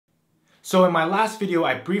So in my last video,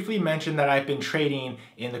 I briefly mentioned that I've been trading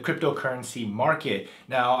in the cryptocurrency market.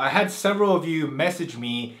 Now, I had several of you message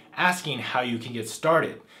me asking how you can get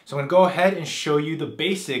started. So I'm gonna go ahead and show you the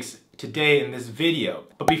basics today in this video.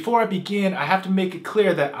 But before I begin, I have to make it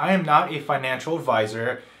clear that I am not a financial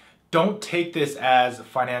advisor. Don't take this as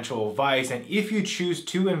financial advice. And if you choose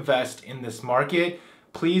to invest in this market,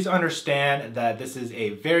 please understand that this is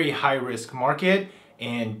a very high risk market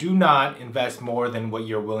and do not invest more than what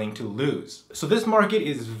you're willing to lose. So this market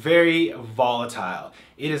is very volatile.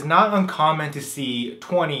 It is not uncommon to see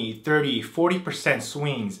 20, 30, 40%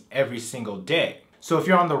 swings every single day. So if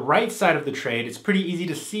you're on the right side of the trade, it's pretty easy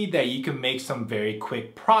to see that you can make some very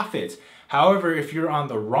quick profits. However, if you're on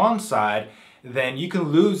the wrong side, then you can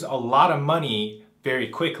lose a lot of money very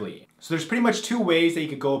quickly. So there's pretty much two ways that you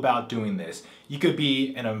could go about doing this. You could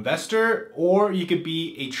be an investor or you could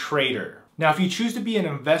be a trader. Now, if you choose to be an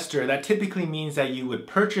investor, that typically means that you would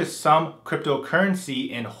purchase some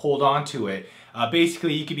cryptocurrency and hold on to it.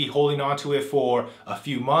 Basically, you could be holding on to it for a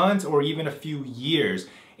few months or even a few years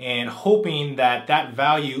and hoping that that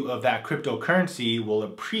value of that cryptocurrency will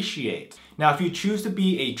appreciate. Now, if you choose to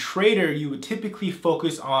be a trader, you would typically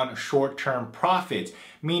focus on short-term profits,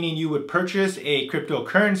 meaning you would purchase a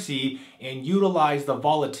cryptocurrency and utilize the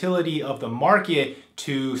volatility of the market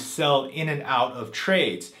to sell in and out of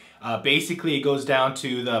trades. Basically, it goes down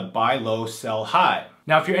to the buy low, sell high.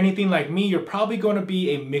 Now, if you're anything like me, you're probably going to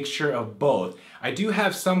be a mixture of both. I do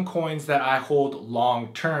have some coins that I hold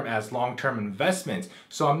long-term as long-term investments,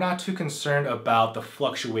 so I'm not too concerned about the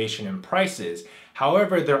fluctuation in prices.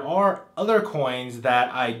 However, there are other coins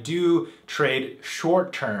that I do trade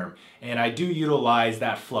short-term, and I do utilize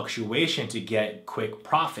that fluctuation to get quick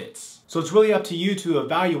profits. So it's really up to you to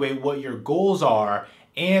evaluate what your goals are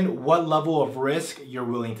and what level of risk you're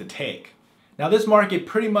willing to take. Now, this market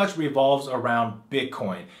pretty much revolves around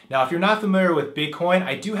Bitcoin. Now, if you're not familiar with Bitcoin,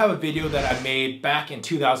 I do have a video that I made back in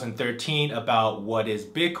 2013 about what is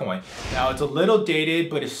Bitcoin. Now, it's a little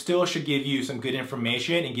dated, but it still should give you some good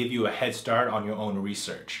information and give you a head start on your own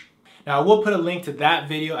research. Now, I will put a link to that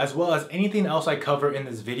video as well as anything else I cover in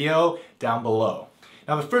this video down below.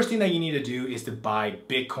 Now, the first thing that you need to do is to buy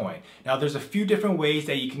Bitcoin. Now, there's a few different ways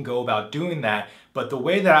that you can go about doing that, but the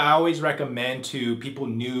way that I always recommend to people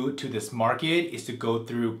new to this market is to go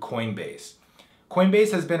through Coinbase.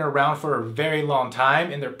 Coinbase has been around for a very long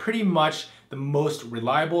time, and they're pretty much the most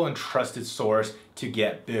reliable and trusted source to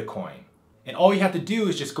get Bitcoin. And all you have to do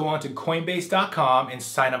is just go onto Coinbase.com and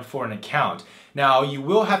sign up for an account. Now, you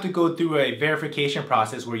will have to go through a verification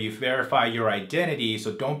process where you verify your identity,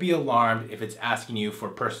 so don't be alarmed if it's asking you for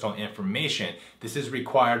personal information. This is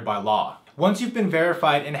required by law. Once you've been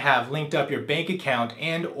verified and have linked up your bank account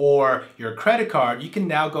and or your credit card, you can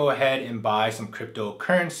now go ahead and buy some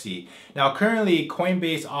cryptocurrency. Now, currently,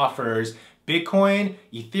 Coinbase offers Bitcoin,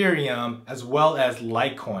 Ethereum, as well as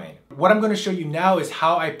Litecoin. What I'm going to show you now is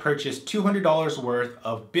how I purchased $200 worth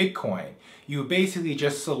of Bitcoin. You basically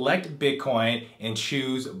just select Bitcoin and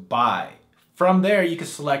choose buy. From there, you can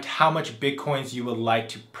select how much Bitcoins you would like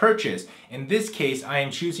to purchase. In this case, I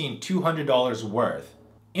am choosing $200 worth.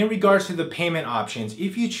 In regards to the payment options,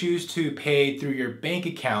 if you choose to pay through your bank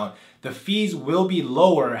account, the fees will be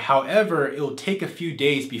lower. However, it will take a few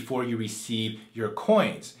days before you receive your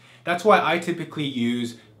coins. That's why I typically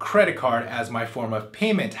use credit card as my form of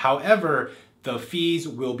payment. However, the fees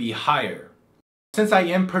will be higher. Since I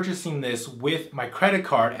am purchasing this with my credit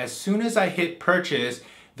card, as soon as I hit purchase,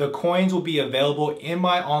 the coins will be available in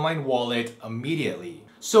my online wallet immediately.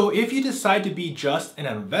 So if you decide to be just an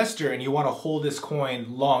investor and you want to hold this coin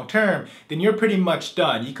long term, then you're pretty much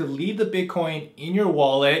done. You could leave the Bitcoin in your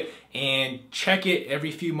wallet and check it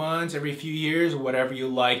every few months, every few years, whatever you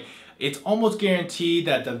like. It's almost guaranteed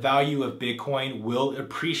that the value of Bitcoin will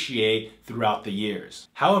appreciate throughout the years.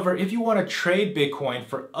 However, if you want to trade Bitcoin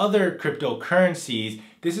for other cryptocurrencies,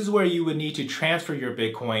 this is where you would need to transfer your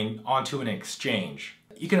Bitcoin onto an exchange.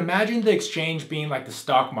 You can imagine the exchange being like the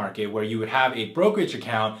stock market where you would have a brokerage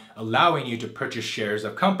account allowing you to purchase shares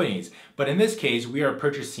of companies. But in this case, we are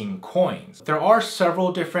purchasing coins. There are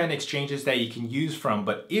several different exchanges that you can use from,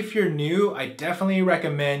 but if you're new, I definitely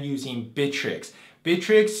recommend using Bittrex.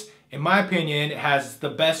 Bittrex, in my opinion, has the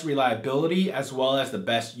best reliability as well as the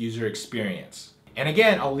best user experience. And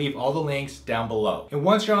again, I'll leave all the links down below. And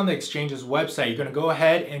once you're on the exchange's website, you're gonna go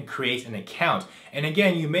ahead and create an account. And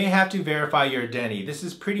again, you may have to verify your identity. This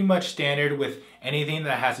is pretty much standard with anything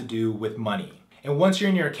that has to do with money. And once you're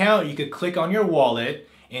in your account, you could click on your wallet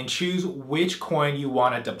and choose which coin you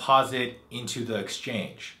wanna deposit into the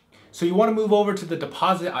exchange. So you wanna move over to the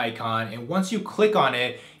deposit icon, and once you click on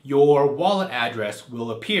it, your wallet address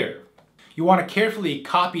will appear. you want to carefully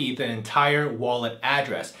copy the entire wallet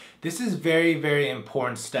address. This is very, very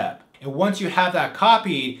important step. And once you have that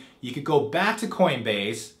copied, you could go back to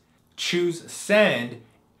Coinbase, choose send,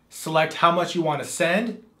 select how much you want to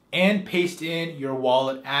send, and paste in your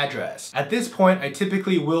wallet address. At this point, I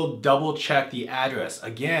typically will double check the address.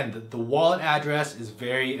 Again, the wallet address is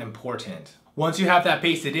very important. Once you have that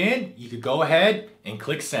pasted in, you could go ahead and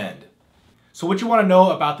click send. So what you want to know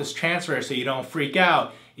about this transfer so you don't freak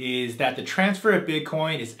out is that the transfer of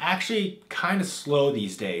Bitcoin is actually kind of slow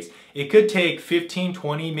these days. It could take 15,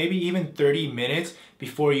 20, maybe even 30 minutes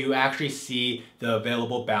before you actually see the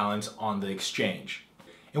available balance on the exchange.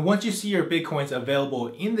 And once you see your Bitcoins available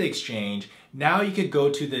in the exchange, now you could go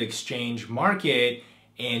to the exchange market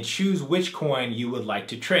and choose which coin you would like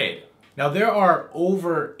to trade. Now there are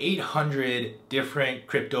over 800 different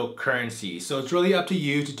cryptocurrencies, so it's really up to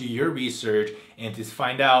you to do your research and to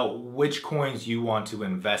find out which coins you want to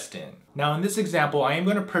invest in. Now in this example, I am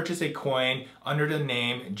going to purchase a coin under the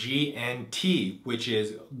name GNT, which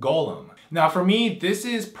is Golem. Now for me, this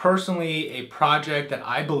is personally a project that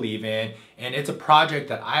I believe in, and it's a project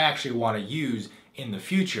that I actually want to use in the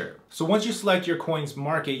future. So once you select your coin's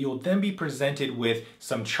market, you'll then be presented with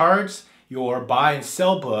some charts, your buy and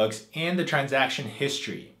sell books, and the transaction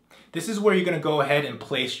history. This is where you're going to go ahead and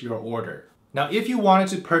place your order. Now if you wanted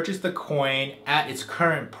to purchase the coin at its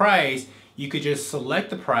current price, you could just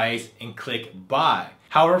select the price and click buy.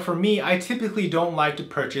 However, for me, I typically don't like to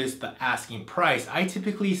purchase the asking price. I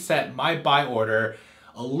typically set my buy order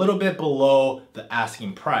a little bit below the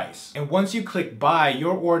asking price. And once you click buy,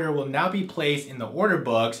 your order will now be placed in the order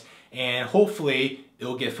books and hopefully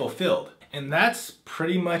it'll get fulfilled. And that's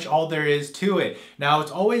pretty much all there is to it. Now,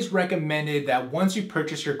 it's always recommended that once you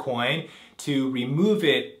purchase your coin, to remove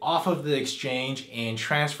it off of the exchange and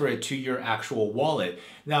transfer it to your actual wallet.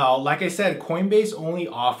 Now, like I said, Coinbase only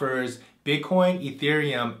offers Bitcoin,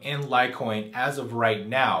 Ethereum, and Litecoin as of right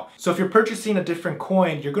now. So if you're purchasing a different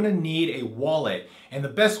coin, you're gonna need a wallet. And the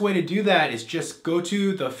best way to do that is just go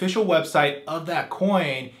to the official website of that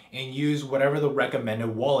coin and use whatever the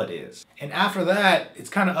recommended wallet is. And after that, it's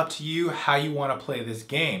kind of up to you how you want to play this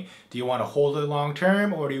game. Do you want to hold it long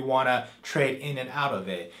term, or do you want to trade in and out of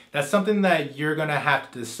it? That's something that you're going to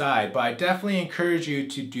have to decide, but I definitely encourage you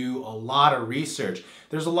to do a lot of research.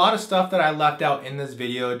 There's a lot of stuff that I left out in this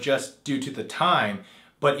video just due to the time.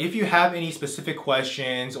 But if you have any specific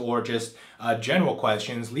questions or just general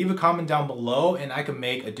questions, leave a comment down below and I can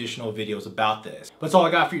make additional videos about this. That's all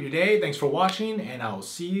I got for you today. Thanks for watching, and I will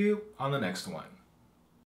see you on the next one.